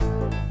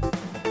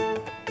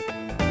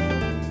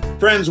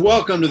Friends,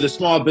 welcome to the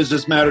Small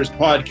Business Matters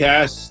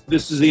podcast.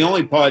 This is the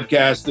only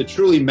podcast that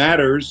truly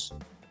matters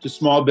to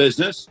small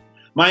business.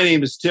 My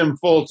name is Tim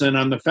Fulton.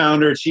 I'm the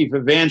founder, chief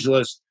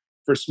evangelist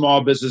for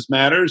Small Business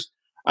Matters.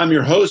 I'm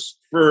your host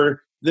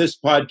for this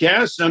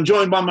podcast, and I'm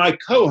joined by my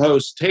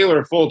co-host,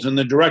 Taylor Fulton,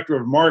 the director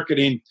of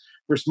marketing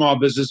for Small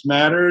Business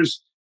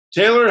Matters.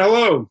 Taylor,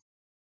 hello.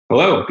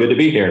 Hello, good to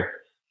be here.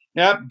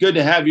 Yep, good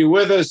to have you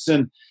with us.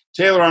 And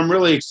Taylor, I'm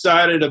really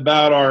excited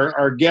about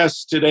our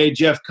guest today,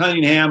 Jeff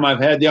Cunningham. I've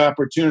had the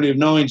opportunity of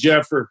knowing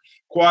Jeff for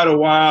quite a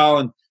while,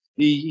 and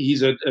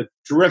he's a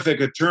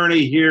terrific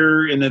attorney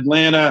here in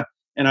Atlanta,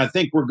 and I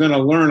think we're going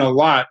to learn a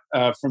lot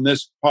from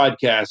this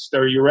podcast.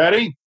 Are you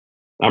ready?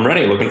 I'm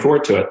ready. Looking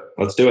forward to it.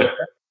 Let's do it.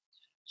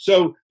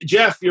 So,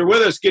 Jeff, you're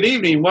with us. Good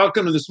evening.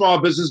 Welcome to the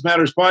Small Business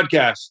Matters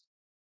podcast.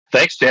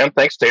 Thanks, Tim.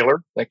 Thanks,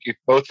 Taylor. Thank you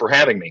both for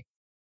having me.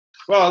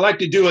 Well, I'd like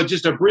to do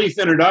just a brief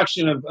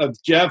introduction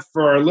of Jeff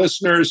for our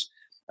listeners.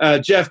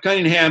 Jeff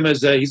Cunningham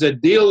he's a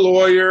deal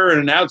lawyer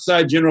and an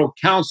outside general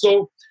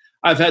counsel.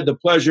 I've had the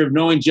pleasure of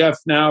knowing Jeff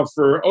now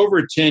for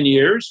over 10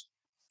 years.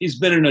 He's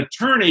been an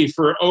attorney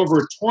for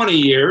over 20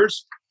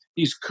 years.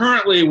 He's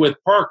currently with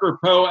Parker,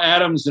 Poe,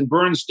 Adams, and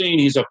Bernstein.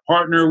 He's a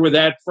partner with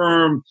that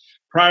firm.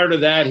 Prior to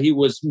that, he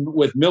was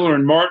with Miller &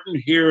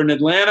 Martin here in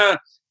Atlanta.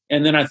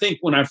 And then I think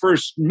when I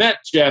first met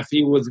Jeff,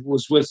 he was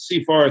with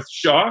Seyfarth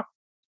Shaw.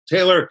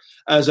 Taylor,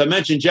 as I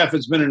mentioned, Jeff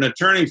has been an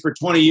attorney for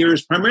 20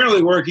 years,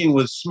 primarily working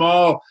with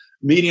small,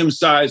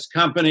 medium-sized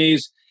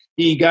companies.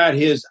 He got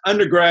his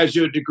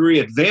undergraduate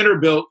degree at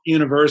Vanderbilt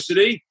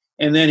University,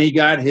 and then he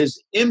got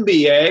his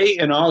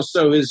MBA and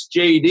also his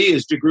JD,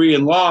 his degree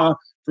in law,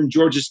 from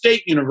Georgia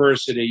State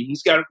University.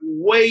 He's got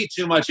way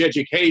too much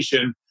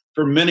education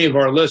for many of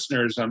our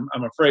listeners, I'm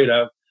afraid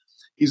of.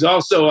 He's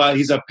also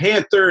he's a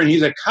Panther and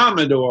he's a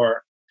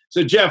Commodore.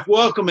 So, Jeff,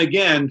 welcome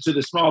again to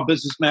the Small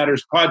Business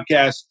Matters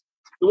podcast.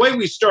 The way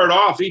we start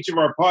off each of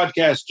our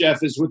podcasts,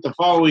 Jeff, is with the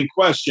following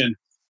question.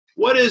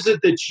 What is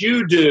it that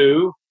you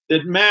do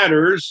that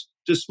matters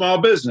to small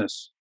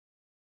business?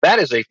 That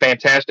is a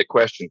fantastic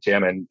question,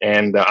 Tim.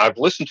 And I've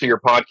listened to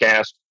your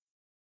podcast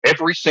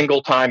every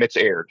single time it's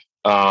aired.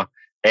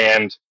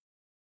 And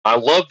I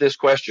love this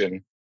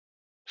question.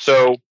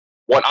 So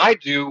what I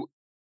do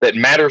that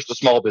matters to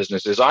small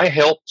business is I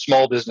help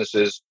small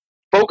businesses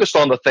focus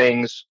on the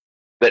things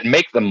that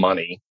make them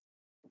money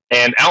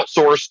and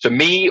outsource to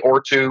me or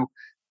to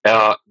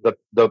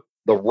the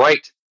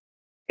right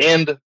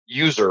end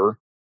user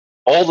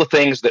all the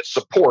things that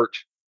support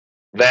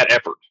that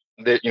effort.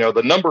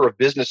 The number of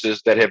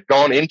businesses that have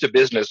gone into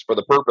business for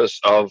the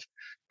purpose of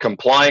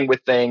complying with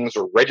things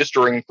or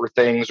registering for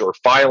things or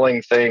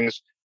filing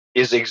things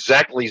is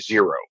exactly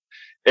zero.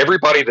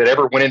 Everybody that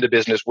ever went into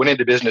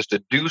business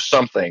to do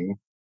something,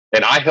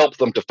 and I help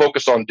them to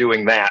focus on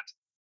doing that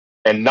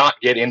and not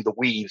get in the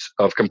weeds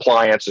of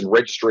compliance and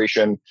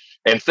registration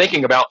and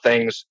thinking about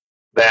things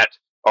that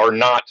are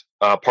not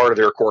part of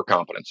their core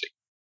competency.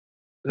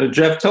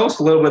 Jeff, tell us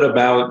a little bit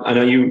about, I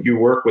know you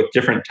work with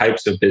different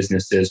types of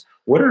businesses.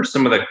 What are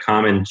some of the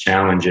common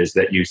challenges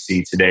that you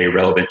see today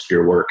relevant to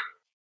your work?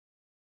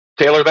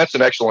 Taylor, that's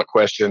an excellent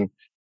question.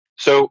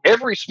 So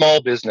every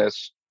small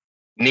business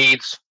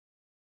needs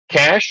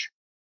cash,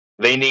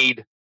 they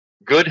need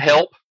good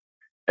help,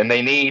 and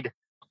they need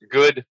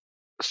good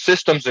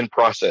systems and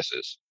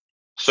processes.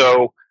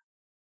 So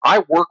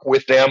I work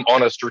with them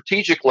on a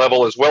strategic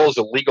level as well as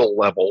a legal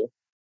level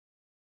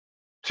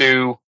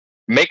to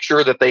make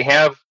sure that they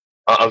have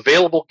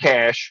available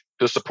cash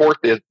to support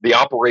the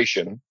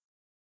operation,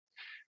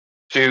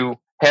 to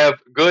have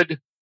good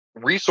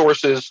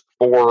resources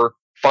for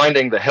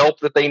finding the help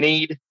that they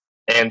need,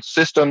 and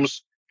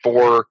systems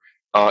for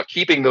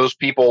keeping those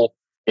people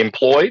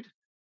employed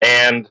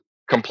and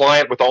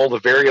compliant with all the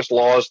various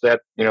laws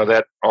that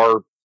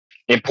are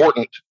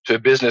important to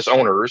business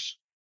owners,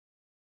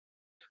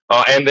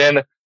 and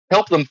then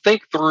help them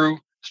think through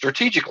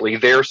strategically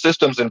their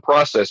systems and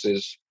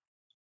processes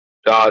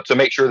to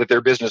make sure that their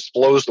business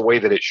flows the way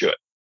that it should.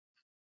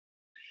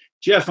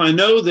 Jeff, I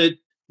know that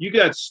you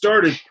got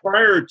started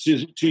prior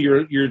to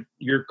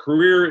your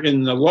career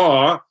in the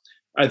law.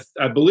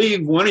 I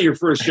believe one of your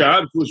first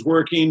jobs was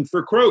working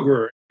for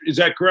Kroger. Is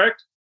that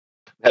correct?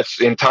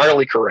 That's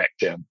entirely correct,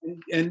 Tim.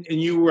 And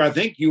I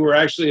think you were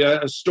actually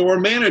a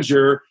store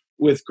manager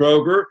with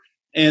Kroger,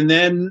 and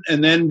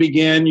then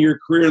began your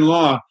career in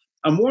law.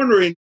 I'm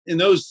wondering, in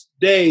those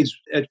days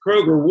at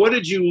Kroger, what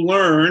did you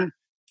learn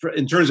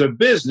in terms of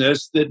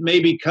business that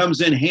maybe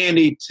comes in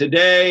handy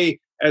today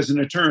as an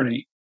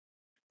attorney?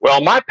 Well,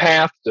 my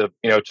path to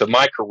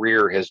my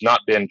career has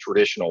not been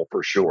traditional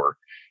for sure.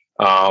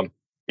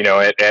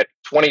 At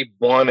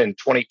 21 and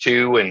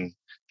 22 and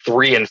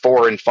 3 and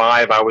 4 and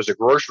 5, I was a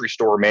grocery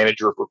store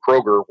manager for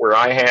Kroger, where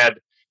I had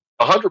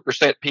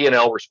 100%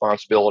 P&L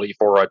responsibility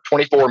for a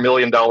 $24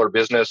 million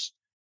business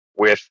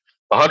with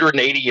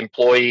 180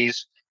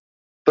 employees,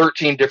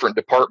 13 different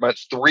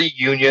departments, 3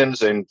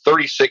 unions, and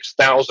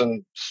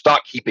 36,000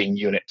 stock keeping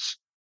units.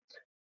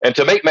 And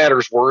to make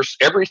matters worse,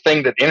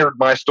 everything that entered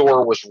my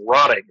store was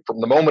rotting from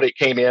the moment it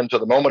came in to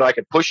the moment I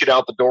could push it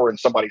out the door in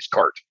somebody's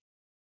cart.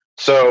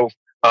 So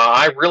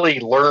I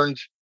really learned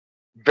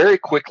very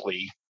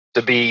quickly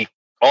to be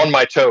on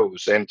my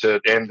toes, and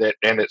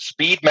that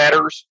speed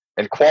matters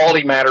and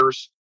quality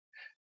matters.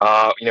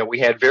 We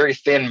had very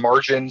thin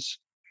margins,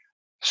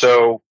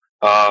 so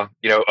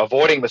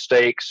avoiding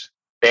mistakes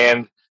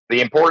and the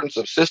importance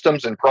of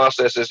systems and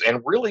processes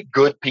and really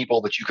good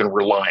people that you can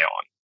rely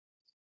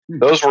on.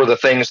 Those were the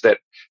things that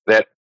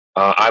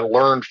I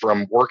learned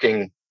from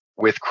working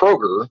with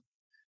Kroger,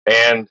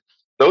 and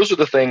those are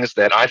the things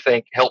that I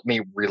think help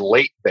me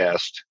relate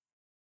best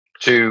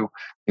to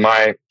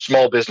my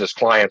small business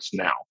clients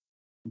now.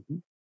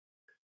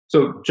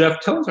 So, Jeff,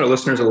 tell our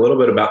listeners a little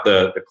bit about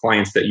the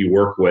clients that you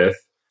work with,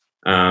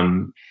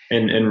 and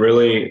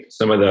really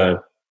some of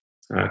the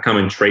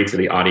common traits of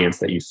the audience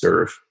that you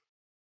serve.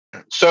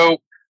 So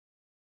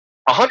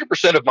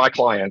 100% of my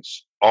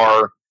clients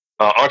are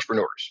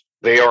entrepreneurs.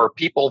 They are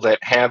people that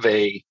have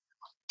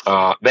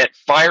that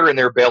fire in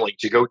their belly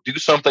to go do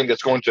something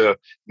that's going to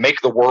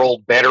make the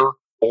world better,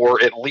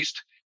 or at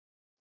least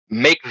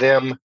make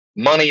them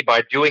money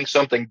by doing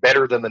something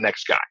better than the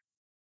next guy.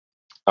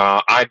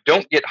 I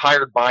don't get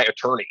hired by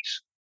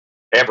attorneys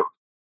ever.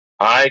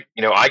 I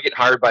get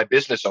hired by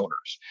business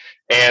owners,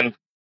 and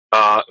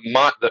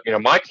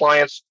my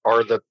clients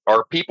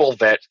are people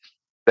that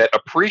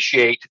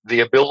appreciate the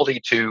ability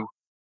to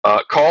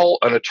call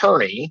an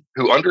attorney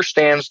who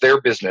understands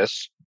their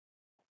business,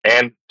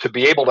 and to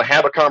be able to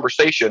have a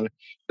conversation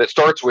that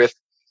starts with,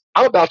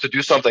 "I'm about to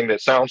do something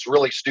that sounds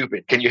really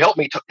stupid. Can you help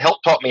me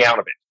help talk me out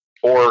of it?"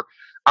 Or,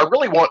 "I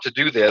really want to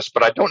do this,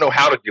 but I don't know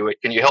how to do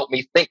it. Can you help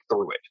me think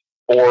through it?"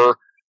 Or,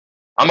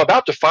 "I'm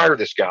about to fire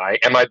this guy.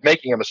 Am I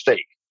making a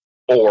mistake?"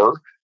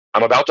 Or,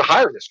 "I'm about to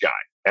hire this guy.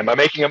 Am I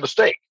making a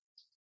mistake?"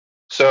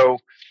 So,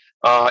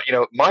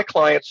 my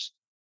clients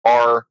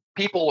are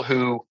people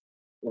who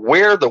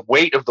wear the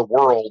weight of the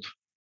world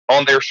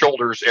on their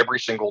shoulders every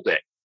single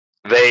day.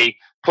 They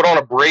put on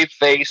a brave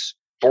face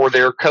for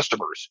their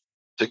customers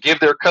to give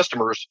their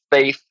customers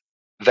faith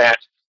that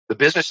the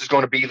business is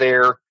going to be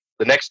there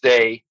the next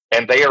day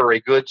and they are a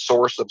good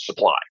source of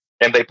supply.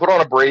 And they put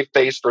on a brave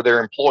face for their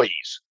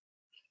employees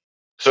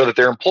so that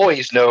their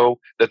employees know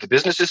that the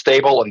business is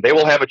stable and they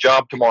will have a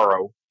job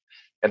tomorrow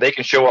and they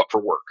can show up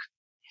for work.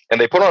 And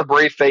they put on a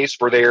brave face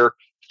for their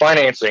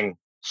financing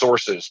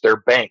sources, their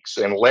banks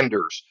and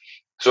lenders,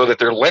 so that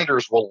their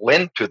lenders will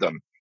lend to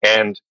them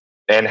and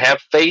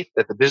have faith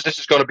that the business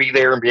is going to be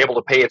there and be able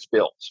to pay its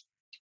bills.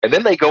 And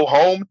then they go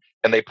home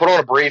and they put on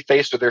a brave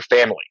face to their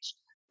families,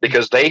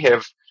 because they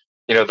have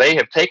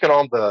taken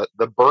on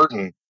the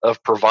burden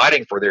of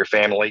providing for their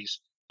families,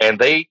 and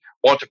they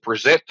want to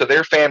present to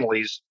their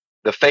families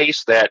the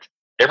face that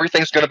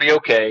everything's going to be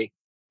okay.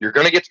 You're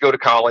going to get to go to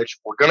college.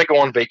 We're going to go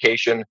on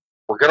vacation.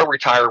 We're going to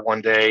retire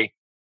one day.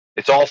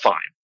 It's all fine.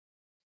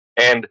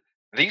 And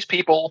these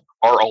people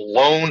are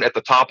alone at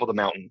the top of the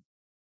mountain.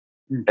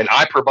 And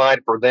I provide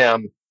for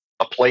them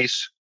a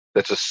place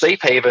that's a safe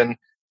haven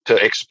to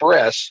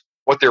express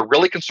what they're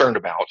really concerned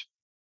about.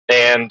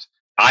 And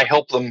I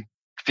help them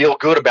feel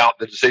good about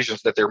the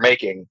decisions that they're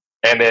making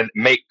and then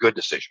make good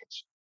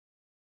decisions.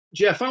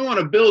 Jeff, I want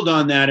to build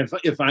on that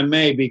if I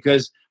may,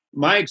 because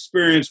my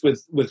experience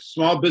with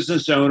small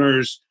business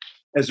owners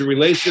as it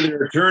relates to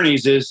their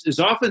attorneys is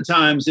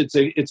oftentimes it's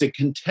a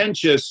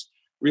contentious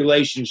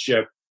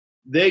relationship.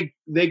 They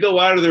go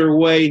out of their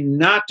way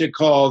not to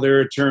call their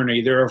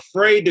attorney. They're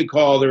afraid to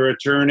call their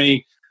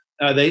attorney.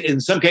 In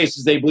some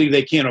cases, they believe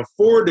they can't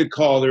afford to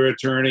call their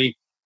attorney.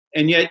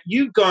 And yet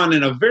you've gone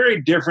in a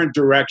very different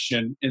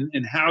direction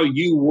in how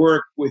you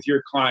work with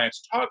your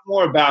clients. Talk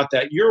more about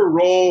that, your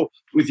role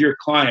with your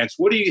clients.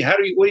 What do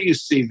you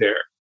see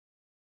there?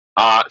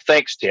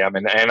 Thanks, Tim.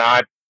 And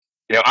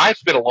I've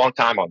spent a long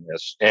time on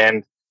this.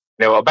 And,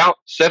 about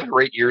 7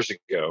 or 8 years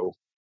ago,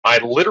 I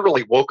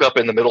literally woke up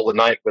in the middle of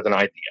the night with an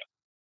idea.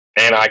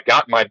 And I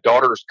got my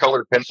daughter's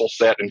colored pencil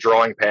set and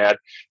drawing pad,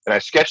 and I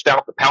sketched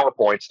out the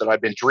PowerPoints that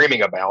I've been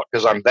dreaming about,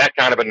 because I'm that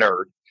kind of a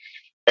nerd.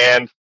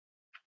 And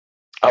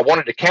I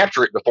wanted to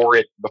capture it before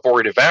it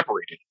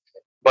evaporated.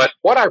 But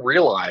what I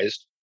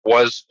realized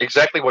was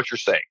exactly what you're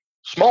saying.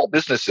 Small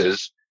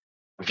businesses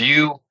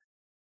view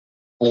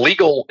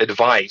legal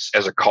advice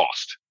as a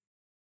cost.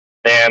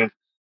 And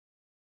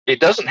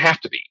it doesn't have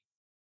to be.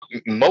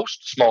 Many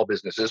small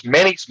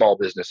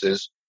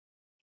businesses,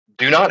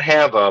 do not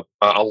have a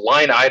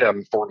line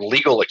item for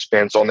legal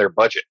expense on their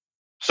budget.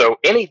 So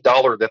any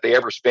dollar that they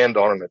ever spend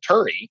on an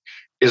attorney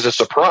is a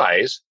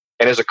surprise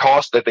and is a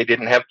cost that they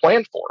didn't have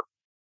planned for.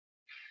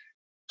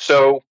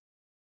 So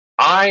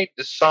I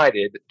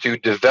decided to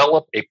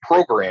develop a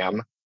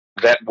program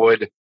that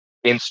would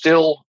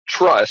instill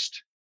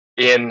trust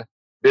in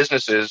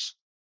businesses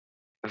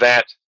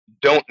that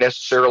don't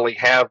necessarily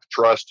have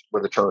trust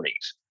with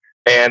attorneys.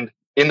 And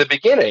in the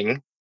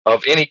beginning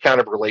of any kind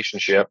of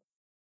relationship,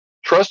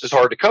 trust is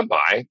hard to come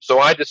by. So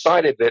I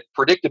decided that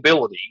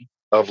predictability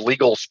of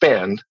legal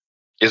spend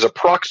is a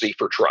proxy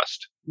for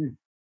trust.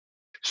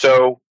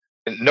 So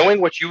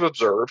knowing what you've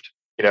observed,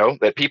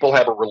 that people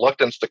have a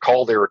reluctance to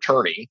call their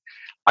attorney,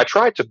 I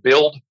tried to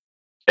build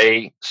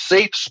a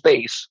safe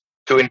space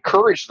to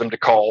encourage them to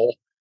call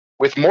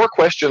with more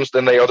questions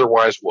than they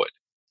otherwise would.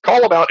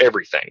 Call about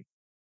everything.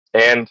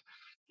 And,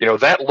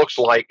 that looks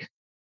like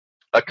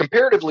a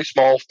comparatively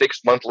small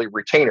fixed monthly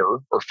retainer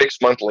or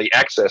fixed monthly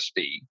access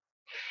fee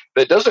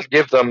that doesn't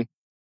give them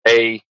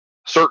a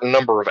certain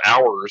number of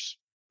hours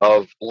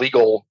of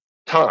legal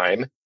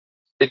time.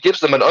 It gives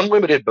them an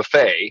unlimited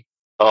buffet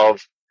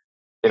of,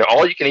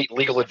 all you can eat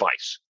legal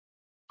advice.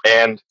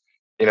 And,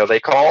 they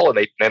call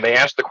and they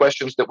ask the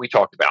questions that we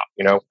talked about.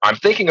 I'm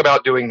thinking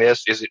about doing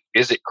this. Is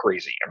it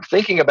crazy? I'm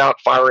thinking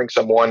about firing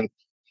someone.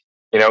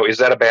 Is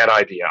that a bad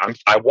idea?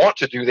 I want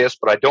to do this,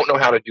 but I don't know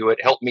how to do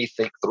it. Help me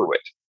think through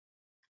it.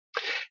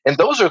 And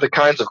those are the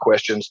kinds of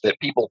questions that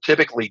people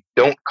typically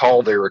don't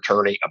call their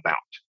attorney about.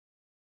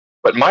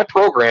 But my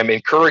program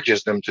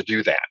encourages them to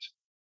do that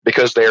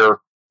because they're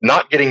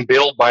not getting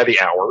billed by the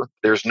hour.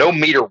 There's no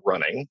meter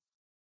running.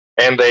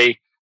 And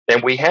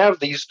we have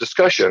these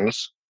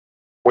discussions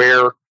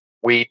where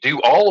we do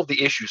all of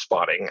the issue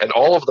spotting and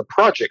all of the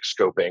project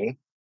scoping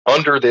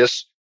under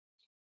this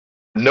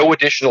no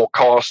additional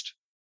cost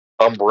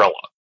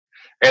umbrella.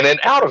 And then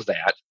out of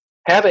that,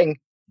 having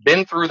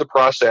been through the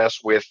process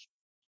with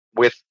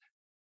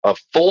a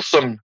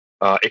fulsome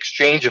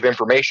exchange of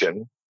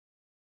information,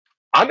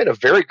 I'm in a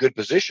very good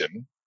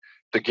position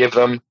to give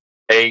them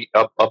a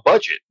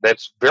budget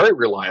that's very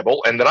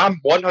reliable and that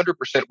I'm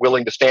 100%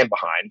 willing to stand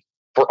behind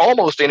for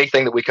almost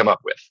anything that we come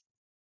up with.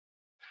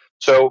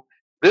 So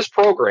this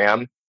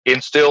program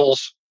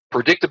instills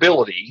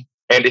predictability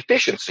and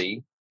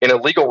efficiency in a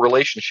legal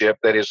relationship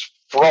that is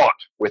fraught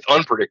with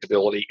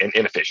unpredictability and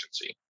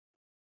inefficiency.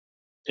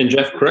 And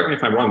Jeff, correct me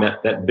if I'm wrong,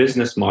 that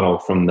business model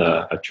from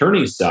the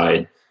attorney's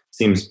side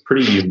seems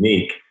pretty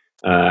unique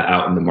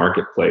out in the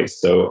marketplace.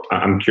 So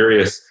I'm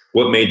curious,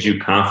 what made you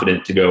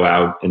confident to go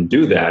out and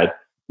do that,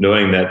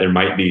 knowing that there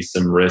might be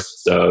some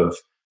risks of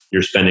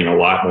you're spending a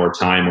lot more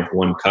time with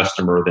one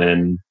customer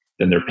than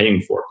they're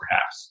paying for,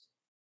 perhaps?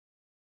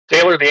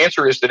 Taylor, the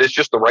answer is that it's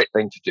just the right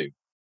thing to do.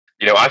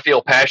 I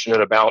feel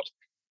passionate about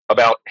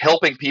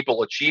helping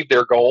people achieve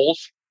their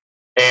goals,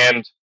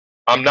 and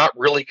I'm not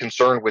really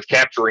concerned with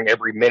capturing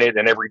every minute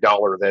and every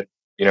dollar that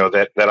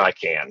I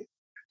can.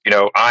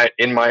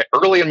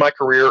 Early in my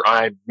career,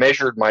 I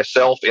measured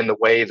myself in the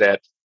way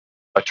that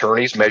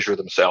attorneys measure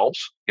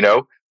themselves.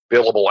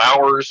 Billable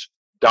hours,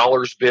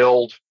 dollars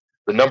billed,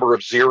 the number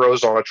of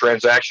zeros on a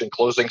transaction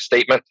closing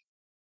statement,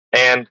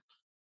 and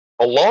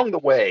along the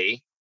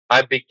way,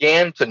 I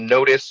began to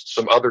notice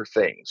some other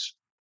things.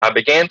 I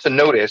began to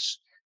notice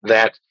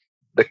that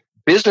the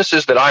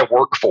businesses that I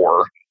work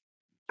for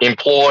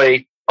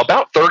employ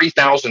about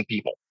 30,000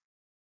 people.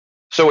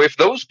 So if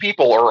those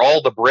people are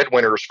all the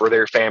breadwinners for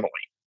their family,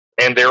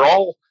 and they're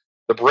all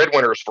the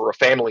breadwinners for a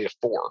family of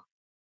four,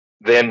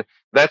 then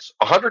that's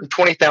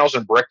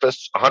 120,000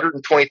 breakfasts,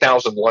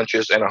 120,000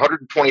 lunches, and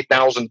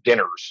 120,000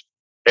 dinners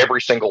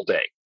every single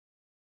day.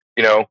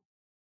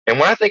 And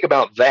when I think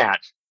about that,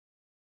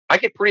 I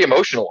get pretty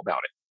emotional about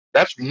it.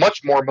 That's much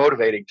more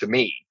motivating to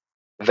me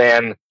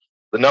than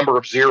the number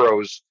of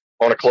zeros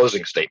on a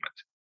closing statement.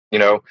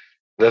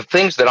 The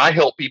things that I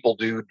help people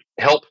do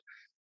help,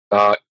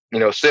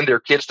 send their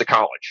kids to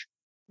college.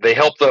 They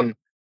help them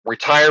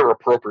retire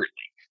appropriately.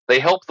 They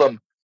help them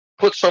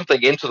put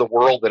something into the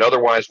world that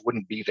otherwise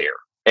wouldn't be there.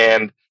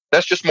 And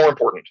that's just more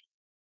important.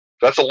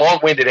 That's a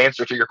long-winded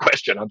answer to your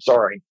question. I'm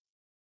sorry.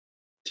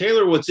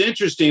 Taylor, what's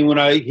interesting when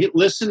I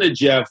listen to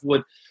Jeff,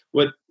 what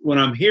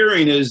I'm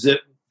hearing is that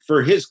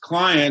for his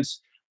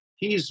clients,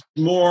 he's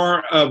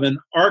more of an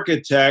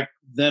architect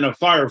than a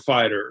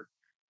firefighter.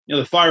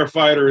 The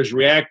firefighter is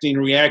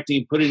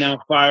reacting, putting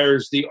out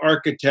fires. The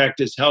architect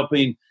is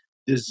helping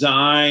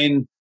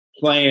design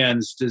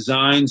plans,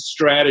 design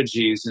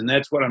strategies. And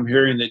that's what I'm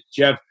hearing that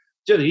Jeff,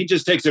 he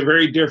just takes a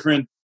very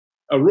different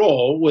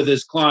role with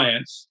his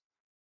clients.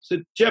 So,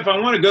 Jeff, I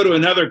want to go to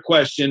another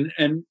question.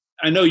 And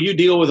I know you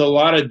deal with a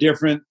lot of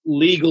different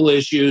legal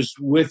issues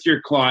with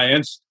your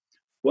clients.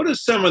 What are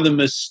some of the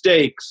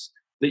mistakes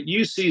that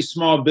you see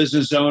small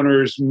business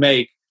owners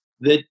make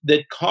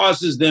that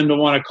causes them to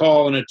want to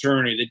call an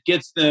attorney, that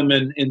gets them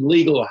in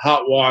legal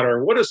hot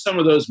water? What are some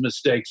of those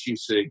mistakes you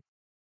see?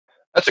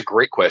 That's a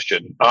great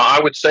question. I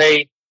would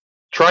say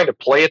trying to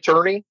play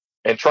attorney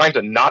and trying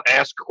to not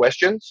ask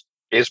questions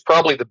is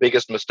probably the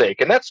biggest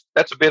mistake. And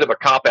that's a bit of a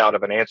cop-out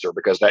of an answer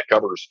because that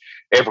covers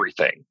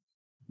everything.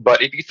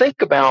 But if you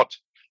think about,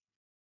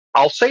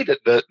 I'll say that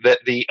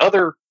the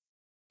other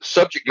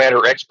subject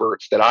matter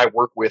experts that I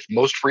work with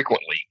most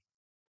frequently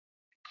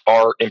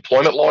are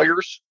employment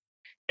lawyers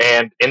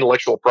and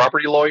intellectual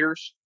property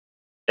lawyers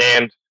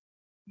and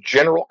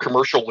general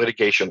commercial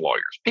litigation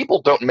lawyers.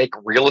 People don't make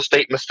real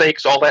estate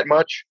mistakes all that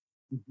much.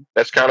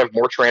 That's kind of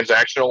more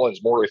transactional and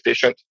is more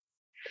efficient.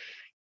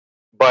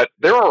 But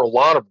there are a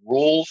lot of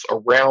rules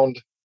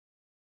around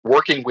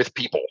working with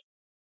people.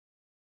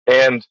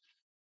 And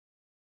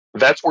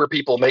that's where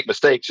people make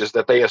mistakes, is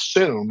that they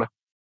assume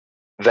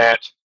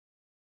that,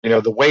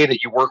 the way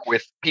that you work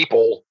with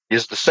people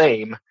is the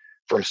same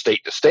from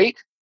state to state,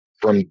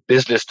 from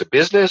business to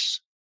business.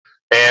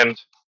 And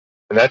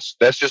that's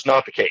just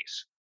not the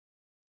case.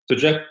 So,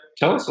 Jeff,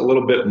 tell us a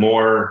little bit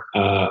more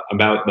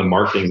about the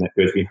marketing that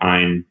goes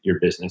behind your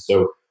business.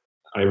 So,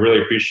 I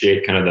really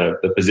appreciate kind of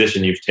the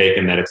position you've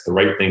taken that it's the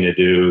right thing to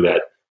do,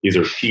 that these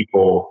are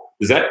people.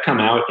 Does that come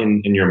out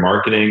in your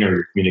marketing or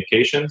your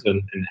communications?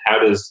 And how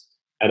does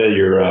how do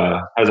your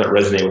how does that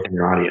resonate within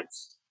your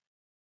audience?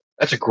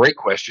 That's a great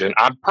question.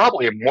 I'm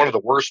probably one of the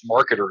worst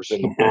marketers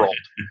in the world,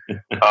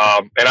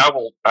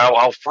 and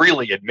I'll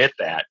freely admit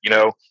that.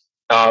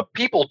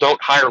 People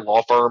don't hire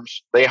law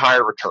firms; they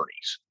hire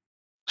attorneys.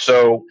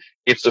 So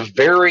it's a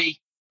very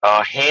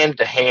hand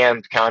to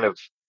hand kind of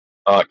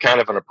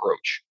an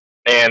approach.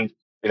 And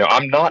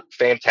I'm not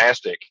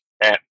fantastic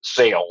at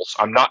sales.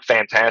 I'm not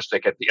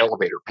fantastic at the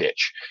elevator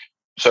pitch.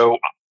 So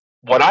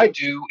what I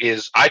do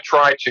is I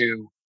try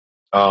to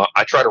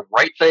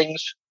write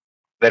things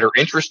that are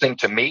interesting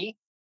to me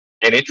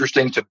and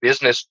interesting to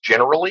business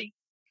generally,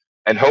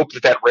 and hope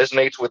that that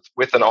resonates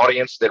with an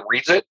audience that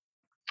reads it.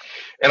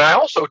 And I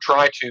also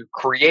try to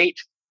create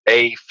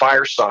a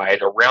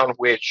fireside around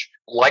which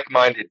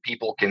like-minded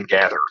people can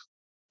gather.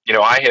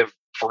 I have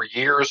for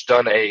years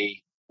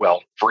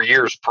for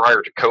years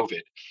prior to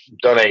COVID,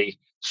 done a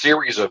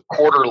series of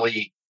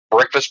quarterly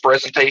breakfast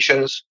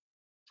presentations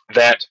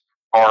that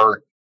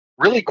are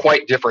really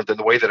quite different than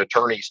the way that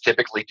attorneys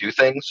typically do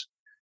things.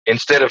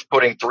 Instead of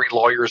putting three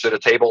lawyers at a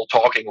table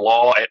talking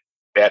law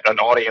at an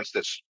audience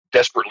that's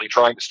desperately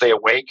trying to stay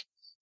awake,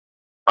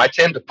 I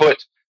tend to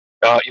put,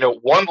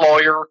 one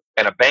lawyer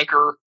and a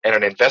banker and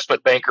an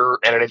investment banker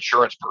and an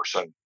insurance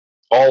person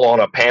all on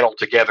a panel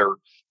together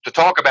to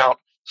talk about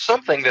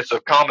something that's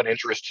of common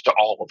interest to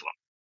all of them.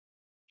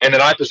 And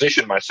then I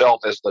position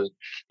myself as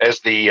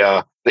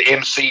the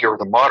MC or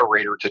the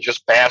moderator to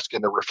just bask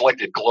in the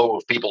reflected glow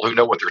of people who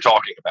know what they're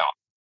talking about.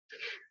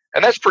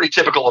 And that's pretty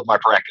typical of my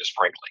practice,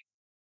 frankly.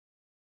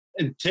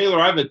 And Taylor,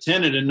 I've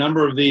attended a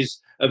number of these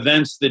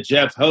events that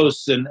Jeff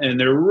hosts, and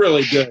they're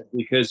really good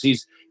because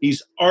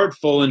he's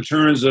artful in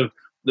terms of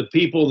the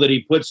people that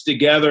he puts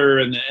together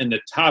and the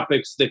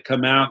topics that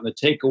come out and the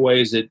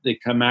takeaways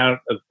that come out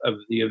of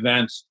the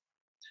events.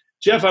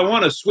 Jeff, I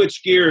want to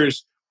switch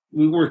gears.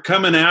 We're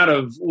coming out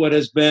of what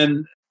has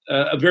been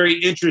a very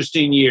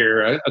interesting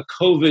year, a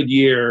COVID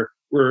year.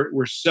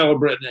 We're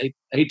celebrating.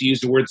 I hate to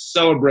use the word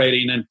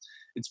celebrating, and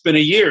it's been a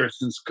year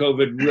since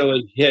COVID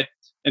really hit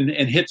and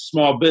hit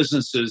small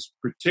businesses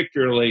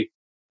particularly.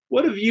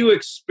 What have you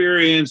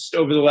experienced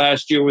over the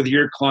last year with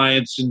your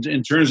clients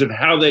in terms of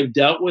how they've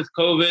dealt with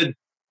COVID,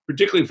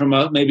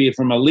 particularly maybe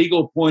from a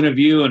legal point of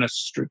view and a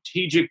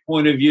strategic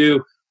point of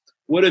view?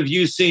 What have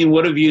you seen?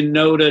 What have you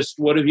noticed?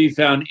 What have you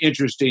found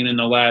interesting in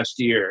the last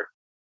year?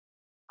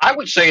 I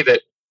would say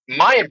that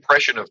my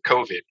impression of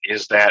COVID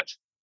is that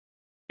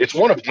it's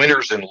one of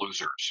winners and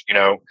losers.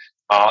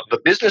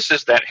 The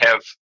businesses that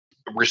have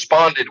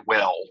responded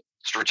well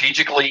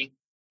strategically,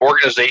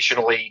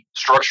 organizationally,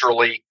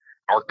 structurally,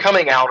 are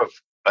coming out of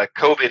a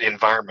COVID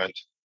environment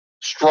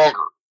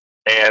stronger.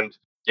 And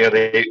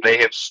they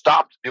have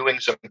stopped doing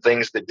some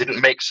things that didn't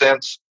make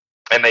sense,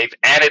 and they've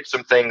added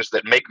some things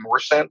that make more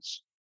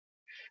sense.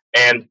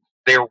 And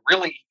they're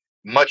really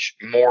much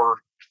more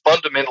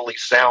fundamentally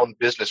sound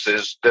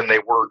businesses than they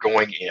were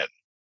going in.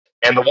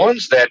 And the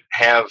ones that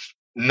have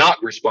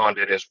not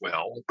responded as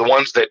well, the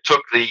ones that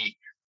took the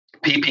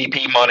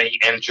PPP money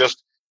and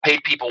just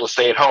paid people to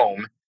stay at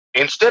home,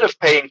 instead of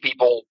paying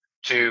people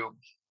to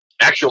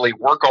actually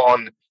work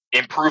on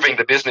improving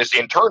the business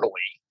internally,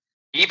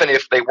 even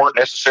if they weren't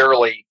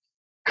necessarily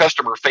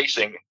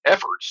customer-facing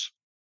efforts,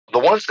 the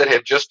ones that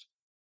have just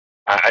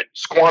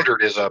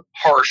squandered is a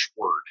harsh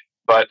word,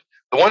 but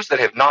the ones that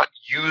have not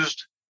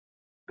used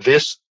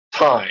this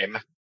time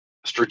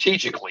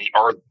strategically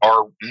are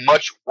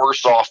much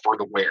worse off for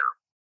the wear.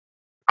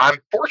 I'm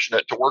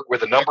fortunate to work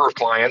with a number of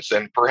clients,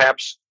 and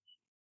perhaps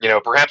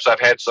I've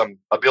had some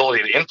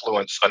ability to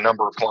influence a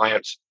number of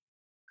clients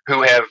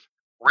who have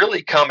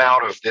really come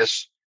out of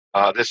this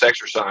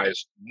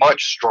exercise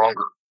much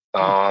stronger.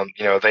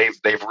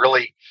 They've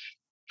really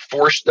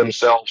forced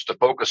themselves to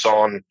focus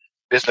on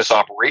business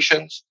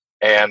operations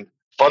and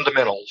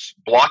fundamentals,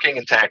 blocking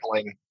and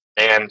tackling,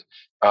 and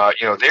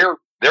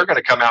they're going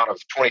to come out of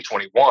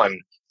 2021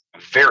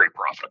 very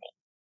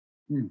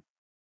profitable.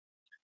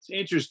 It's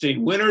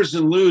interesting. Winners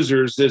and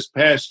losers this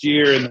past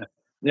year, and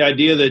the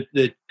idea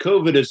that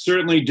COVID has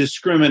certainly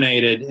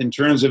discriminated in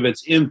terms of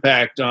its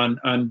impact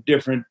on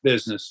different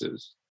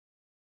businesses.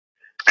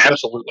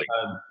 Absolutely.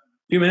 A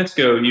few minutes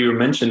ago, you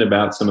mentioned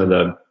about some of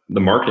the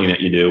marketing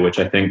that you do, which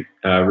I think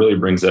really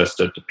brings us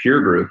to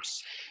peer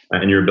groups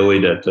and your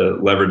ability to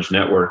leverage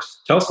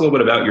networks. Tell us a little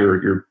bit about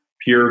your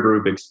peer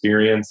group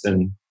experience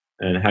and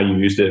how you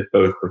used it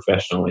both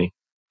professionally.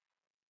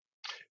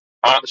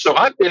 So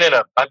I've been in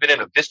a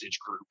Vistage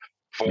group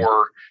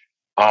for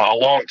a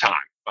long time,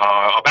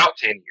 about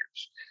 10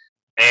 years,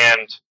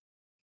 and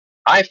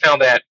I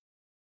found that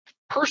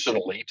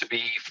personally to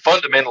be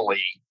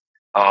fundamentally,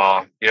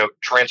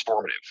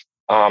 transformative.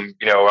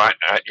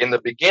 In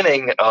the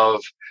beginning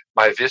of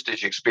my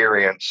Vistage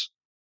experience,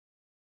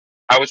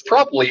 I was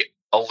probably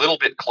a little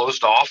bit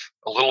closed off,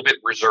 a little bit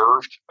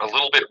reserved, a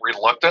little bit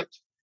reluctant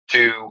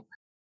to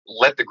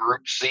let the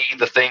group see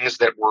the things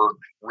that were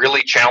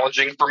really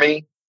challenging for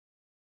me.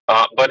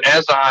 But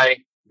as I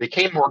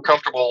became more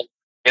comfortable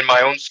in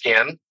my own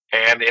skin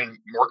and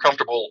more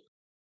comfortable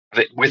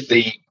with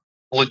the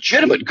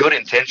legitimate good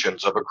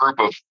intentions of a group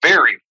of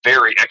very,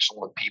 very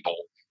excellent people,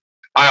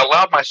 I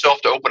allowed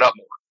myself to open up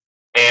more.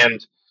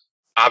 And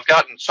I've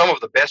gotten some of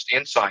the best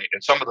insight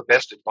and some of the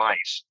best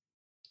advice.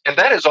 And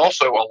that has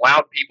also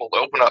allowed people to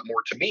open up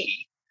more to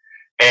me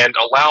and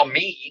allow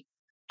me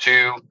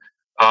to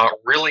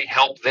really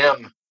help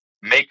them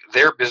make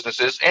their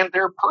businesses and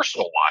their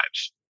personal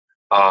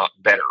lives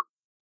better.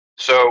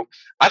 So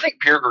I think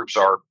peer groups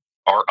are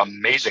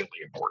amazingly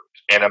important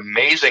and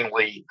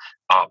amazingly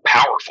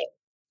powerful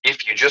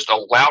if you just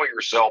allow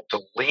yourself to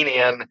lean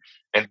in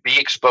and be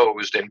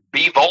exposed and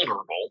be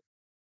vulnerable.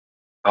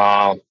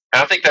 And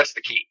I think that's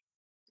the key.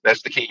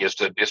 That's the key is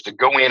to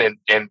go in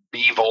and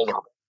be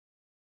vulnerable.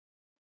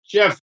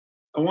 Jeff,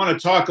 I want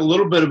to talk a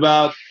little bit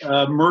about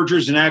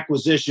mergers and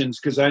acquisitions,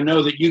 because I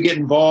know that you get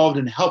involved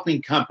in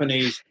helping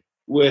companies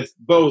with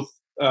both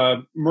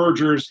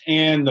mergers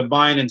and the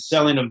buying and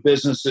selling of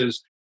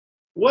businesses.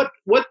 What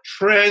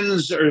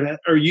trends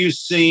are you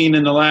seeing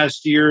in the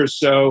last year or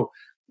so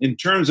in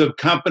terms of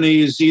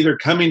companies either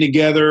coming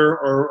together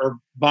or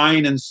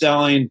buying and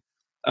selling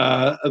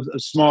of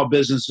small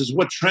businesses?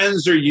 What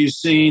trends are you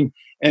seeing?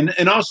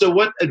 And also,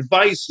 what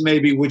advice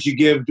maybe would you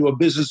give to a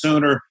business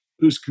owner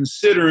who's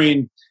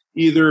considering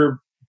either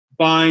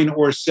buying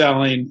or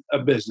selling a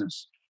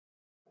business?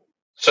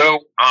 So,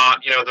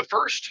 the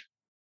first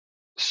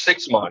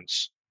 6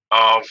 months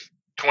of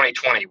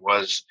 2020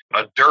 was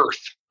a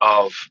dearth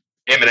of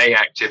M&A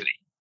activity.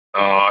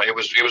 It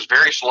was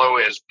very slow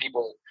as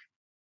people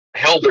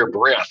held their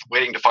breath,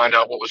 waiting to find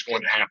out what was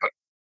going to happen.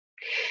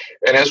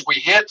 And as we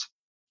hit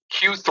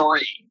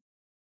Q3,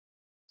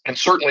 and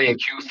certainly in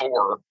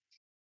Q4,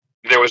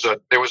 there was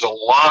a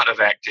lot of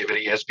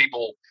activity as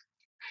people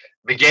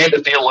began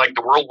to feel like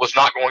the world was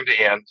not going to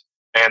end,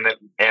 and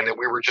that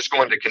we were just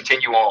going to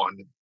continue on.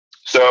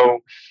 So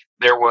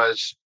there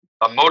was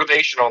a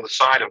motivation on the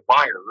side of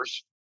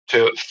buyers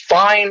to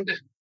find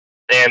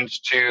and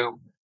to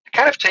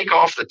kind of take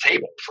off the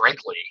table,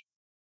 frankly,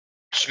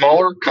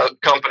 smaller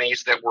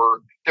companies that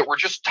were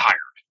just tired.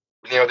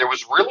 There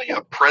was really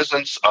a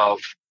presence of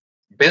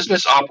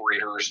business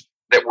operators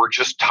that were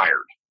just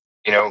tired.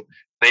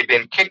 They'd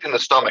been kicked in the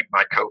stomach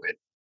by COVID,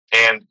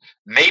 and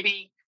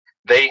maybe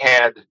they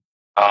had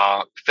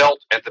felt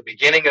at the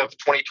beginning of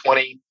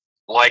 2020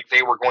 like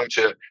they were going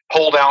to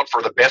hold out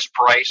for the best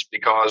price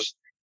because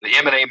the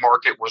M&A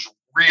market was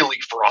really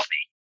frothy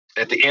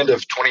at the end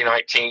of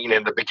 2019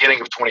 and the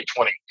beginning of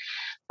 2020.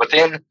 But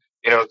then,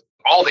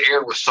 all the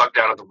air was sucked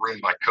out of the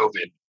room by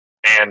COVID,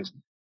 and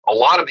a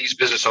lot of these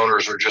business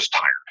owners are just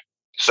tired.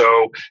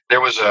 So there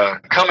was a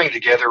coming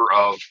together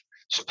of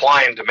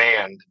supply and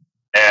demand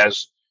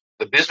as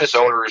the business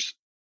owners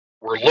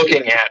were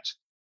looking at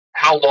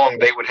how long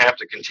they would have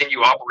to continue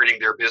operating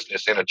their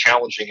business in a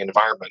challenging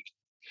environment.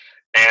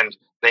 And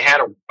they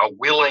had a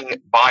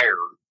willing buyer,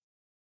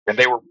 and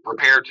they were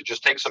prepared to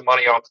just take some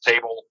money off the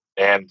table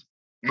and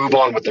move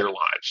on with their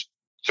lives.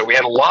 So we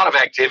had a lot of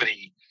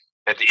activity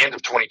at the end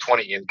of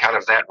 2020 in kind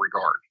of that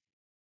regard.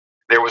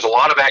 There was a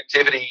lot of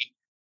activity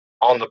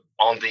on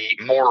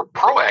the more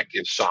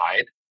proactive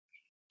side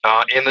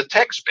in the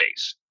tech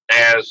space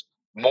as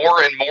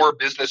more and more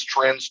business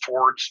trends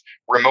towards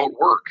remote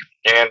work,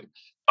 and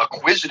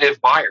acquisitive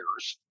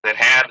buyers that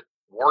had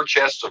war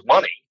chests of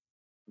money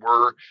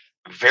were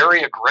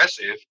very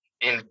aggressive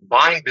in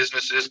buying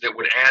businesses that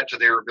would add to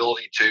their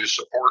ability to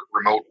support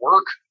remote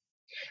work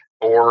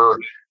or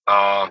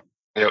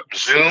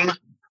Zoom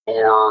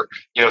or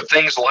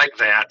things like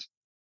that.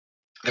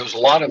 There was a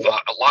lot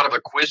of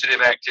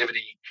acquisitive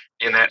activity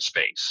in that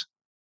space.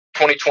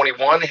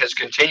 2021 has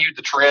continued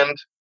the trend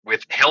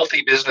with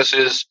healthy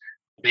businesses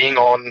being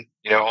on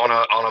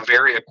a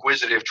very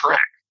acquisitive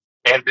track,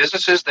 and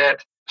businesses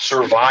that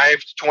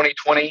survived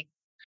 2020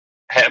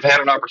 have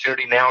had an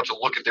opportunity now to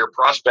look at their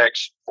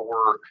prospects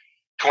for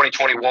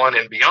 2021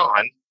 and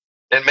beyond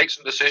and make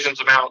some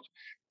decisions about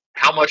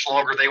how much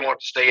longer they want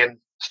to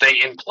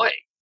stay in play.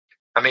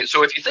 I mean,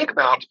 so if you think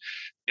about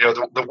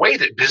the way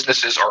that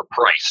businesses are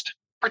priced,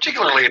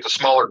 particularly at the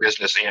smaller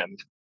business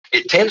end,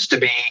 it tends to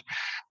be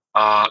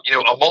a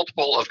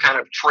multiple of kind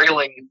of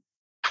trailing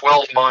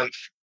 12-month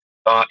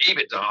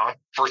EBITDA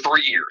for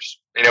 3 years.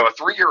 A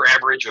 3-year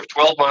average of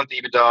 12-month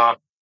EBITDA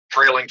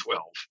trailing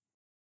 12.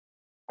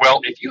 Well,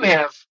 if you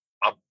have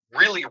a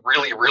really,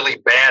 really, really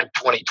bad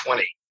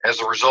 2020 as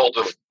a result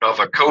of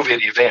a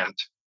COVID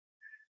event,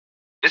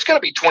 it's going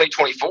to be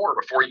 2024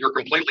 before you're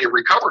completely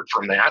recovered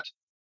from that.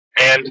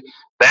 And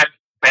that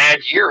bad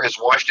year has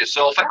washed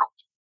itself out.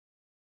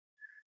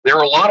 There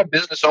are a lot of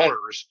business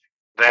owners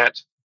that,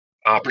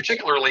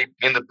 particularly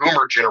in the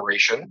boomer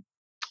generation,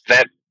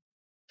 that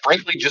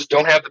frankly just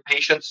don't have the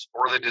patience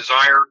or the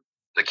desire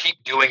to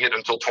keep doing it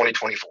until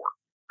 2024.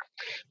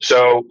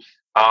 So,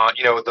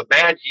 the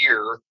bad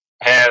year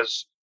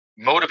has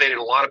motivated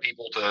a lot of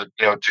people to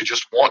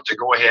just want to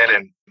go ahead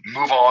and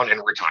move on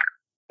and retire.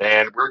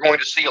 And we're going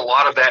to see a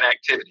lot of that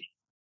activity.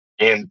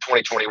 in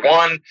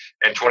 2021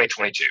 and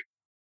 2022.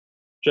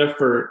 Jeff,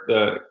 for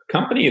the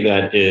company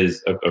that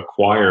is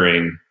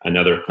acquiring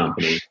another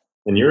company,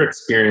 in your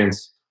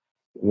experience,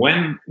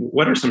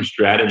 what are some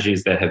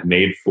strategies that have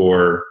made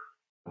for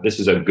this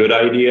is a good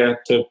idea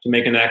to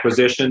make an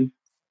acquisition,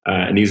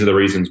 and these are the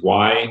reasons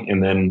why?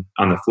 And then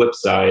on the flip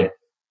side,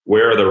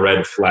 where are the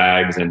red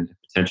flags and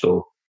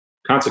potential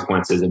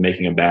consequences of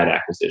making a bad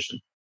acquisition?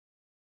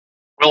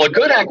 Well, a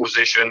good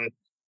acquisition,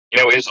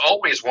 is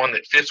always one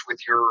that fits with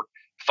your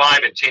 5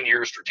 and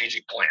 10-year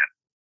strategic plan.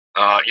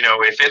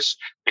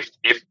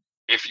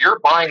 If you're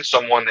buying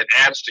someone that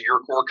adds to your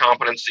core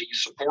competency,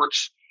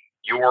 supports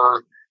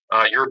your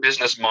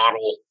business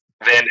model,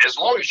 then as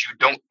long as you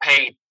don't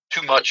pay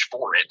too much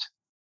for it,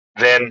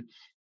 then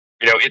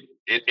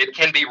it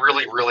can be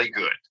really, really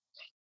good.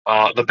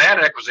 The bad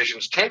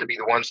acquisitions tend to be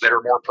the ones that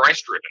are more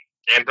price driven,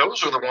 and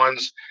those are the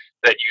ones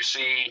that you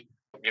see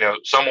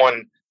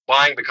someone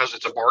buying because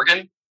it's a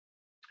bargain,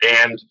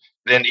 and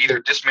then either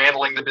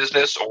dismantling the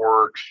business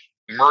or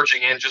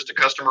merging in just a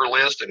customer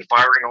list and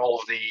firing all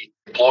of the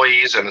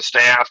employees and the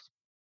staff.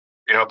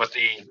 But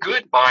the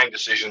good buying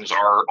decisions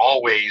are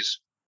always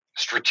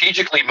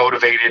strategically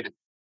motivated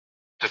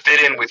to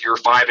fit in with your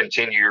 5 and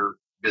 10-year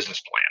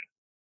business plan.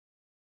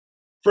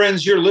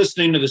 Friends, you're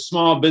listening to the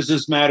Small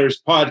Business Matters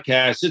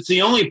podcast. It's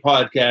the only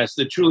podcast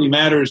that truly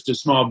matters to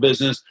small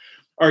business.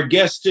 Our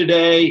guest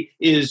today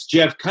is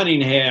Jeff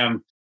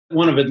Cunningham,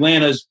 one of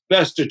Atlanta's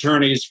best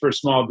attorneys for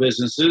small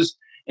businesses.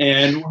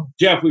 And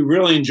Jeff, we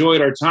really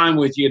enjoyed our time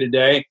with you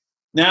today.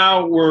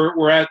 Now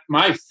we're at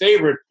my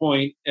favorite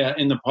point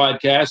in the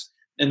podcast,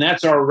 and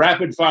that's our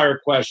rapid fire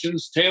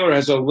questions. Taylor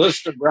has a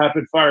list of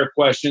rapid fire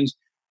questions.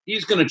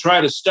 He's going to try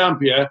to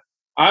stump you.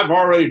 I've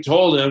already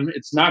told him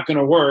it's not going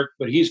to work,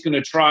 but he's going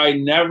to try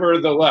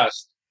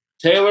nevertheless.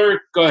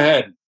 Taylor, go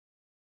ahead.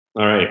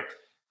 All right.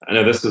 I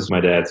know this is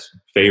my dad's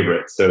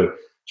favorite. So,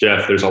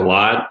 Jeff, there's a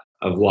lot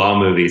of law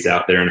movies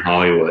out there in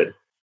Hollywood.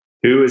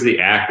 Who is the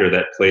actor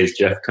that plays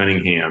Jeff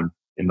Cunningham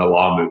in the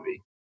law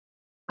movie?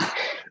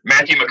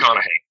 Matthew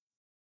McConaughey.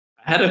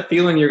 I had a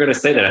feeling you're going to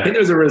say that. I think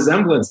there's a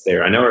resemblance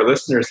there. I know our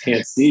listeners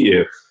can't see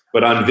you,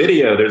 but on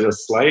video, there's a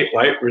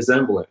light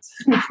resemblance.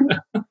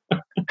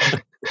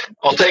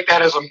 I'll take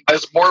that as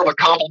more of a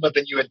compliment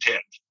than you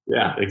intend.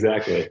 Yeah,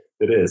 exactly.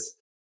 It is.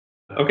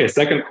 Okay,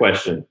 second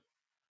question.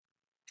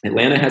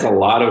 Atlanta has a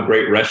lot of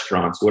great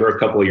restaurants. What are a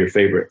couple of your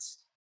favorites?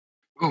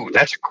 Ooh,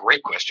 that's a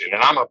great question.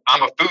 And I'm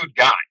a food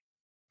guy.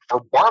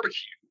 For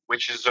barbecue,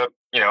 which is a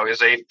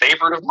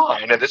favorite of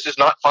mine, and this is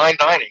not fine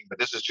dining, but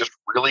this is just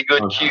really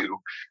good Q.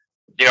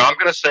 I'm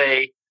going to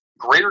say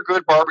Greater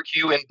Good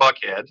Barbecue in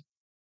Buckhead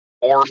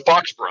or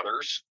Fox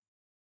Brothers.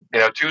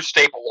 Two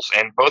staples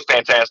and both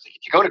fantastic.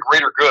 If you go to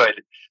Greater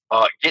Good,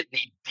 get the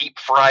deep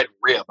fried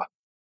rib.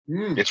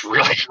 It's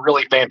really,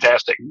 really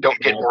fantastic. Don't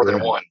get more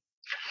than one.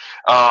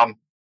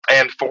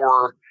 And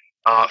for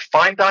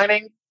fine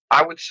dining,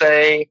 I would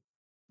say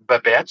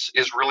Babette's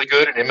is really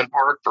good in Inman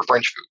Park for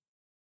French food.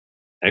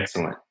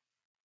 Excellent.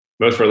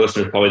 Most of our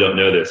listeners probably don't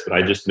know this, but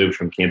I just moved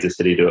from Kansas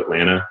City to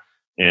Atlanta,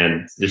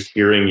 and just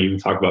hearing you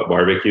talk about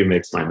barbecue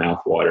makes my mouth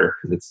water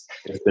because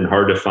it's been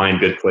hard to find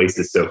good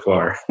places so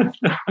far.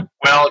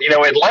 Well,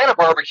 Atlanta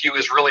barbecue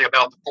is really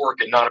about the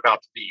pork and not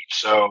about the beef.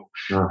 So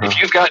if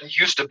you've gotten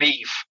used to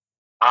beef,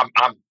 I'm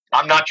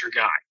not your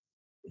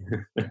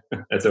guy.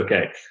 That's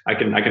okay. I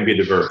can be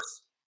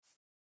diverse.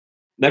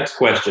 Next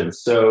question.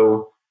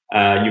 So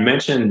you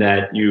mentioned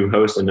that you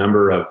host a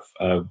number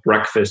of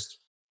breakfast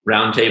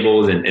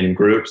roundtables and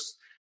groups.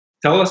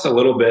 Tell us a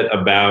little bit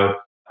about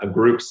a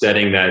group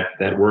setting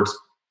that works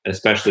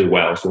especially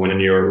well. So when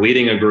you're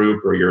leading a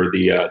group or you're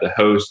the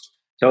host,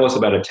 tell us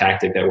about a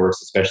tactic that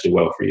works especially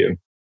well for you.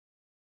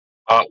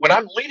 When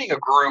I'm leading a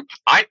group,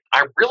 I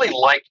really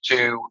like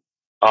to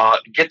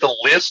get the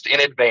list in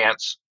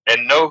advance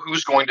and know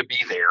who's going to be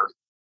there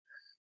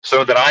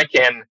so that I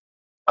can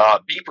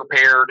be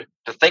prepared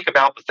to think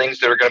about the things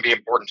that are going to be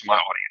important to my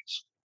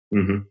audience.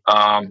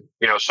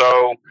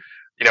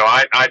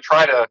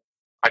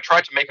 I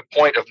try to make a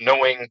point of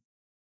knowing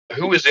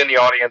who is in the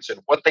audience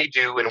and what they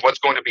do and what's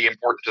going to be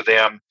important to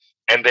them.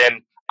 And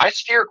then I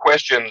steer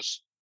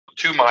questions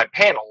to my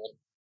panel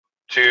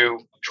to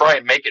try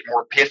and make it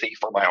more pithy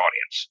for my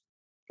audience.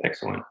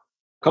 Excellent.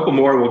 A couple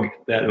more,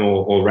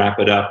 we'll wrap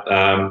it up.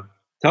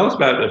 Tell us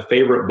about a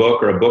favorite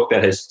book or a book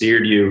that has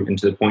steered you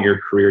into the point of your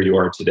career you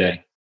are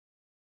today.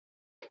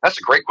 That's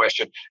a great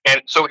question.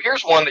 And so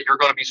here's one that you're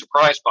going to be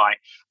surprised by.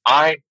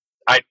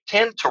 I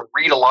tend to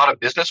read a lot of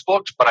business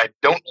books, but I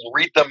don't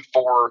read them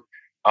for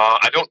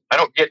I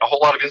don't get a whole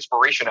lot of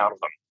inspiration out of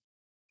them.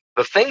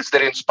 The things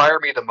that inspire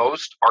me the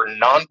most are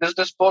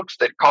non-business books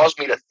that cause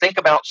me to think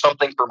about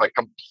something from a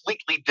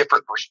completely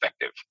different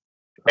perspective.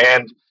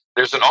 And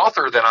there's an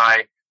author that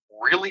I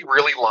really,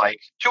 really like,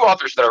 two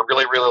authors that I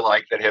really, really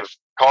like that have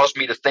caused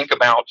me to think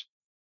about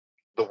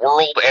the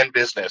world and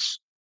business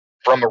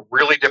from a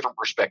really different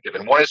perspective.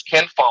 And one is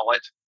Ken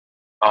Follett,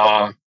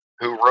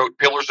 who wrote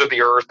Pillars of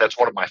the Earth. That's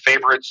one of my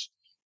favorites.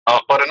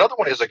 But another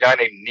one is a guy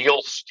named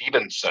Neil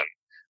Stevenson,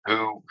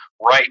 who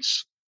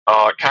writes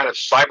kind of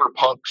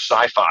cyberpunk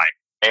sci-fi.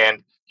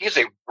 And he's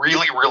a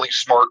really, really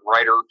smart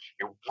writer,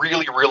 a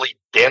really, really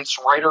dense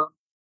writer.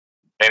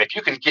 And if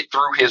you can get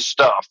through his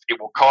stuff, it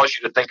will cause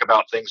you to think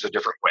about things a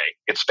different way.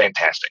 It's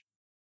fantastic.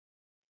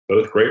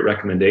 Both great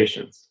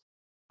recommendations.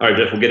 All right,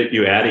 Jeff, we'll get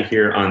you out of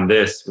here on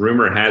this.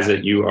 Rumor has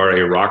it you are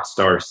a rock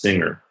star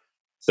singer.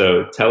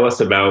 So tell us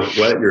about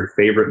what your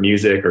favorite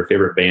music or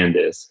favorite band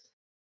is.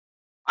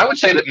 I would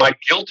say that my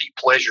guilty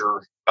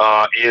pleasure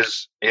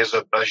is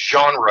a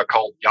genre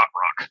called yacht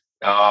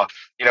rock.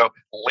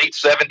 Late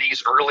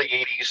 70s, early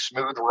 80s,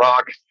 smooth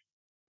rock.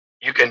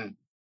 You can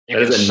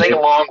sing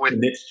along with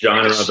niche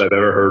genre if I've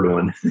ever heard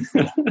one.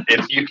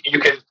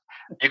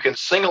 you can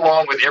sing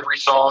along with every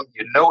song.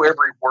 You know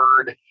every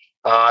word.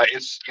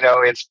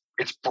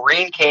 It's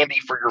brain candy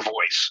for your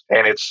voice,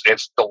 and it's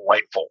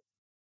delightful.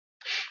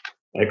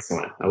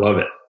 Excellent. I love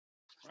it.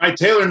 All right,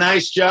 Taylor,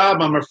 nice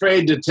job. I'm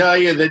afraid to tell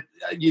you that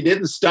you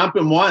didn't stump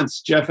him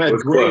once. Jeff had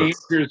great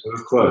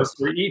answers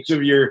for each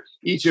of your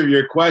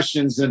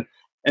questions. And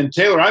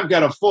Taylor, I've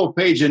got a full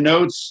page of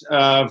notes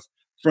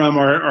from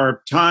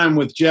our time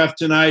with Jeff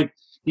tonight.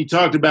 He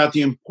talked about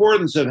the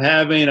importance of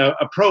having a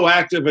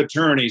proactive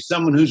attorney,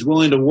 someone who's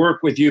willing to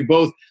work with you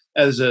both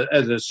as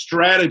a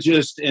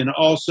strategist and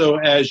also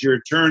as your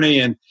attorney,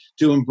 and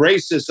to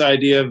embrace this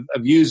idea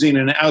of using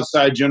an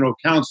outside general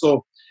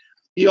counsel.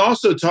 He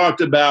also talked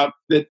about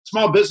that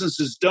small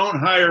businesses don't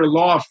hire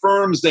law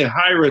firms, they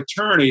hire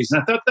attorneys. And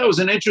I thought that was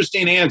an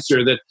interesting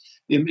answer, that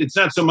it's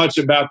not so much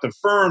about the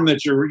firm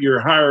that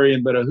you're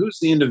hiring, but who's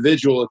the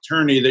individual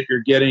attorney that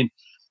you're getting.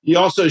 He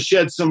also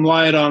shed some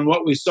light on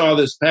what we saw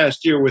this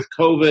past year with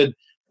COVID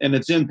and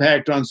its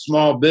impact on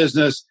small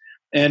business,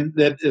 and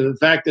that the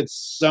fact that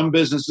some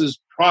businesses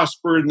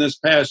prospered in this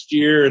past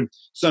year and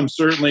some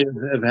certainly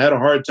have had a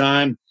hard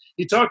time.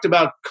 He talked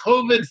about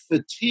COVID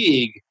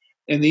fatigue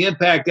and the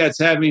impact that's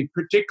having,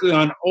 particularly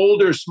on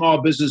older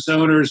small business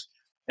owners,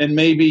 and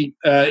maybe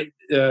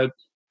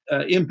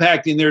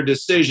impacting their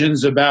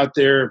decisions about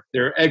their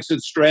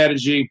exit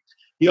strategy.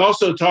 He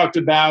also talked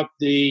about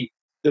the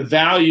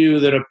value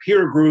that a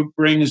peer group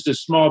brings to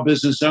small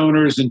business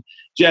owners. And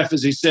Jeff,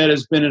 as he said,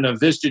 has been in a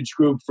Vistage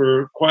group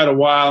for quite a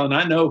while, and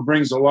I know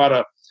brings a lot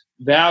of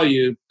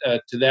value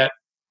to that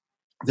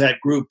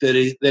group that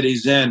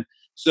he's in.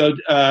 So,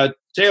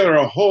 Taylor,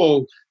 a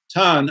whole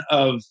ton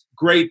of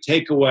great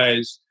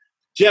takeaways.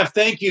 Jeff,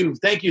 thank you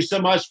so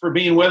much for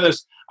being with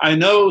us. I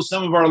know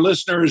some of our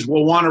listeners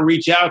will want to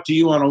reach out to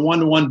you on a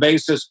one-to-one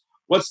basis.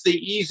 What's the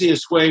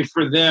easiest way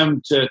for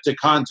them to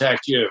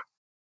contact you?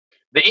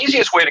 The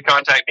easiest way to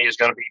contact me is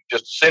going to be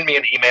just send me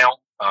an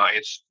email.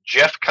 It's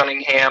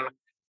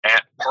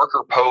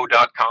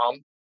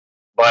jeffcunningham@parkerpoe.com.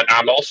 But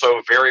I'm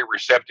also very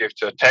receptive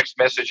to text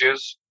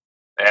messages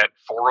at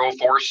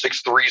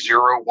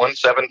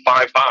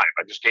 404-630-1755.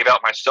 I just gave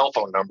out my cell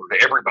phone number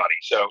to everybody.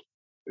 So,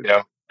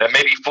 that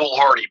may be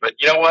foolhardy, but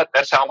you know what?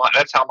 That's how my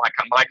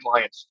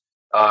clients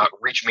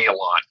reach me a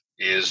lot.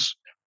 Is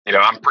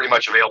I'm pretty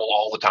much available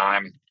all the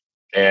time,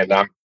 and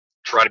I'm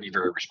trying to be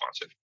very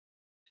responsive.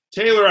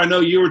 Taylor, I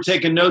know you were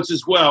taking notes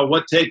as well.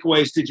 What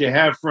takeaways did you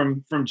have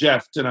from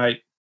Jeff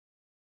tonight?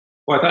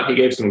 Well, I thought he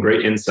gave some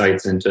great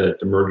insights into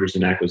mergers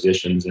and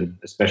acquisitions, and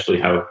especially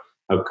how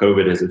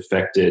COVID has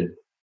affected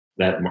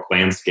that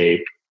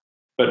landscape.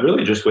 But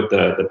really just with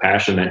the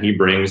passion that he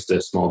brings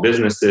to small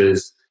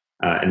businesses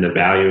and the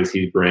values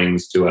he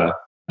brings to a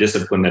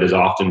discipline that is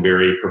often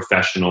very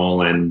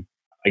professional. And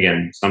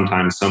again,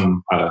 sometimes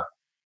some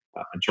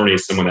attorney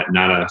is someone that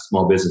not a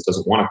small business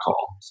doesn't want to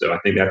call. So I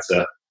think that's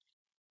a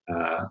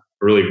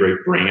really great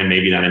brand,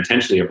 maybe not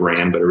intentionally a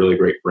brand, but a really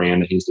great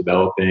brand that he's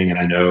developing. And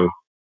I know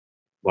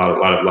a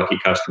lot of lucky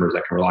customers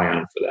that can rely on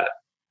him for that.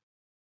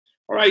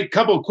 All right, a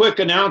couple quick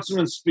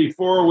announcements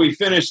before we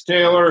finish,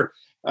 Taylor.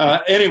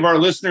 Any of our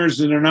listeners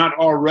that are not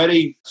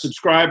already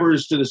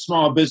subscribers to the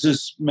Small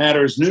Business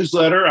Matters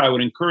newsletter, I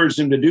would encourage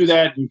them to do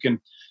that. You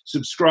can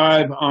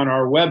subscribe on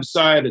our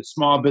website at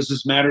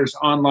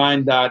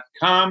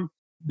smallbusinessmattersonline.com.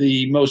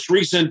 The most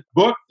recent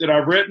book that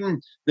I've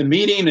written, The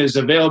Meeting, is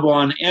available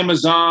on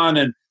Amazon,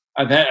 and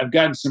I've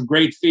gotten some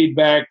great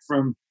feedback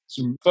from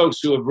some folks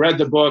who have read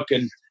the book,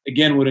 and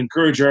again would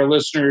encourage our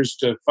listeners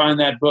to find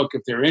that book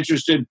if they're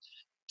interested.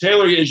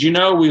 Taylor, as you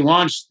know, we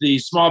launched the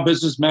Small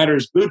Business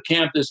Matters Boot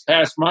Camp this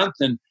past month,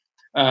 and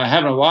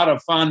having a lot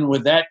of fun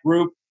with that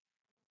group.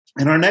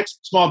 And our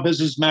next Small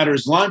Business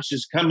Matters lunch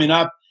is coming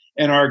up,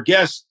 and our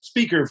guest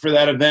speaker for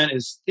that event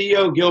is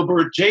Theo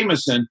Gilbert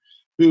Jameson,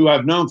 who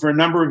I've known for a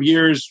number of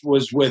years,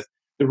 was with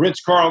the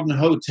Ritz-Carlton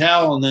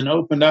Hotel and then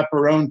opened up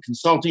her own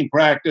consulting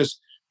practice,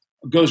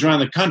 goes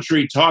around the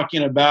country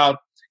talking about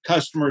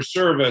customer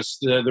service,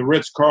 the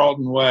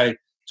Ritz-Carlton way.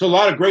 So a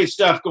lot of great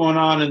stuff going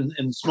on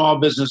in Small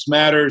Business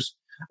Matters.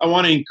 I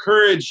want to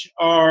encourage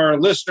our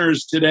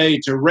listeners today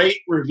to rate,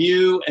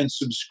 review, and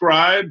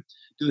subscribe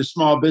to the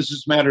Small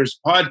Business Matters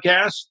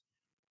podcast.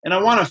 And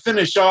I want to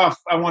finish off,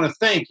 I want to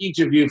thank each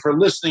of you for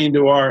listening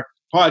to our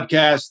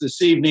podcast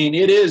this evening.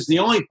 It is the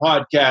only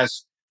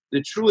podcast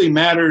that truly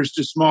matters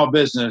to small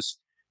business.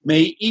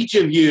 May each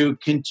of you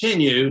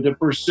continue to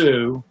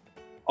pursue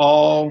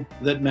all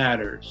that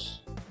matters.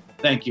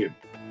 Thank you.